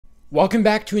Welcome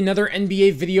back to another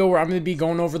NBA video where I'm going to be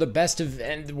going over the best of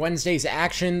Wednesday's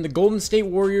action. The Golden State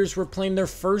Warriors were playing their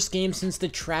first game since the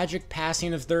tragic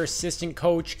passing of their assistant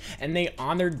coach, and they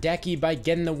honored Decky by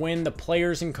getting the win. The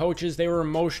players and coaches, they were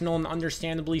emotional, and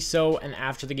understandably so, and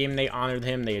after the game they honored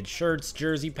him. They had shirts,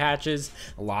 jersey patches,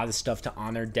 a lot of stuff to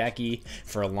honor Decky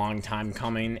for a long time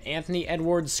coming. Anthony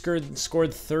Edwards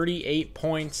scored 38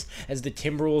 points as the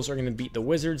Timberwolves are going to beat the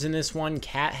Wizards in this one.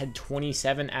 Cat had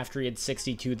 27 after he had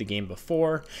 62 the game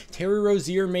before. Terry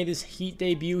Rozier made his Heat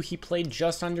debut. He played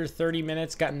just under 30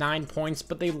 minutes, got 9 points,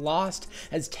 but they lost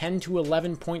as 10 to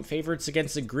 11 point favorites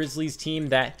against the Grizzlies team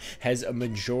that has a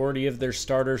majority of their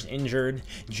starters injured.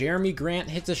 Jeremy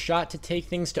Grant hits a shot to take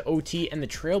things to OT, and the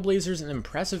Trailblazers, an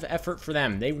impressive effort for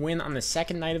them. They win on the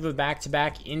second night of a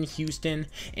back-to-back in Houston.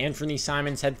 Anthony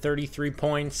Simons had 33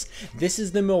 points. This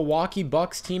is the Milwaukee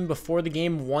Bucks team before the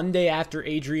game, one day after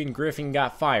Adrian Griffin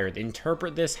got fired.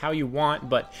 Interpret this how you want,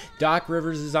 but Doc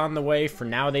Rivers is on the way. For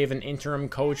now, they have an interim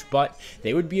coach, but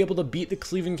they would be able to beat the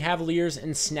Cleveland Cavaliers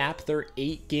and snap their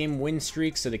 8-game win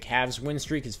streak. So the Cavs win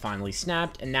streak is finally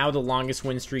snapped, and now the longest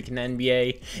win streak in the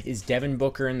NBA is Devin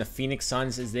Booker and the Phoenix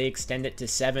Suns as they extend it to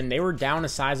 7. They were down a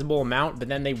sizable amount, but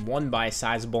then they won by a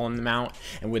sizable amount,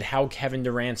 and with how Kevin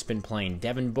Durant's been playing,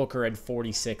 Devin Booker had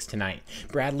 46 tonight.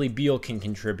 Bradley Beal can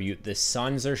contribute. The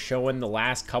Suns are showing the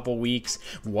last couple weeks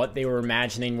what they were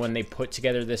imagining when they put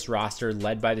together this roster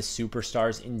led by the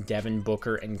superstars in Devin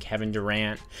Booker and Kevin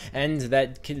Durant, and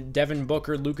that Devin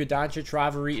Booker-Luka Doncic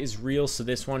rivalry is real, so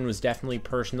this one was definitely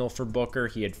personal for Booker.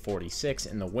 He had 46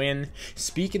 in the win.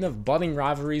 Speaking of budding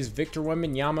rivalries, Victor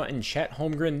Wembanyama and Chet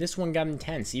Holmgren, this one got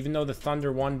intense. Even though the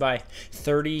Thunder won by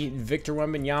 30, Victor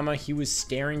Wembanyama, he was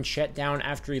staring Chet down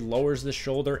after he lowers the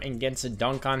shoulder and gets a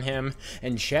dunk on him,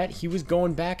 and Chet, he was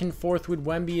going back and forth with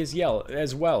Wemby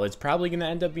as well. It's probably going to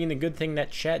end up being a good thing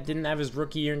that Chet didn't have his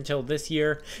rookie year until this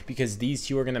year, because these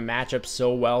two are going to match up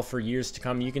so well for years to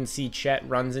come. You can see Chet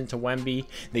runs into Wemby.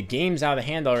 The game's out of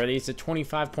hand already. It's a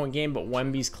 25-point game, but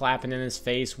Wemby's clapping in his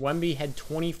face. Wemby had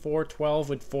 24-12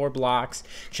 with 4 blocks.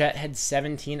 Chet had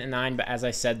 17 and 9, but as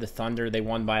I said, the Thunder, they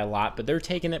won by a lot, but they're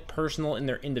taking it personal in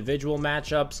their individual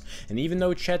matchups, and even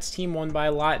though Chet's team won by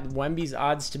a lot, Wemby's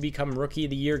odds to become Rookie of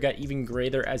the Year got even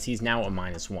greater as he's now a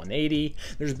 -180.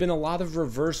 There's been a lot of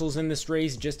reversals in this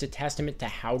race, just a testament to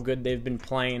how good they've been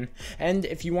playing, and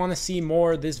if you want to see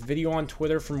more, this video on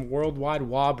Twitter from Worldwide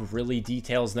Wob really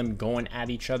details them going at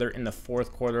each other in the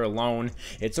fourth quarter alone.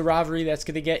 It's a rivalry that's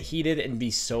going to get heated and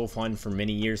be so fun for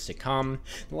many years to come.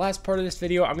 The last part of this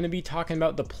video, I'm going to be talking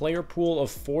about the player pool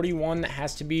of 41 that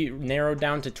has to be narrowed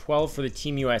down to 12 for the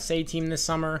Team USA team this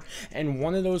summer, and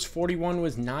one of those 41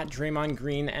 was not Draymond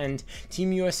Green, and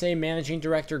Team USA Managing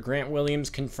Director Grant Williams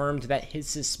confirmed that his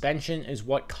suspension is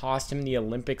what cost him the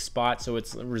Olympic spot, so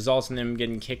it results in him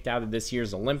getting kicked out of this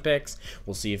year's Olympics.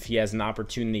 We'll see if he has an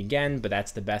opportunity again, but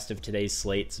that's the best of today's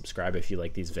slate. Subscribe if you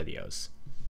like these videos.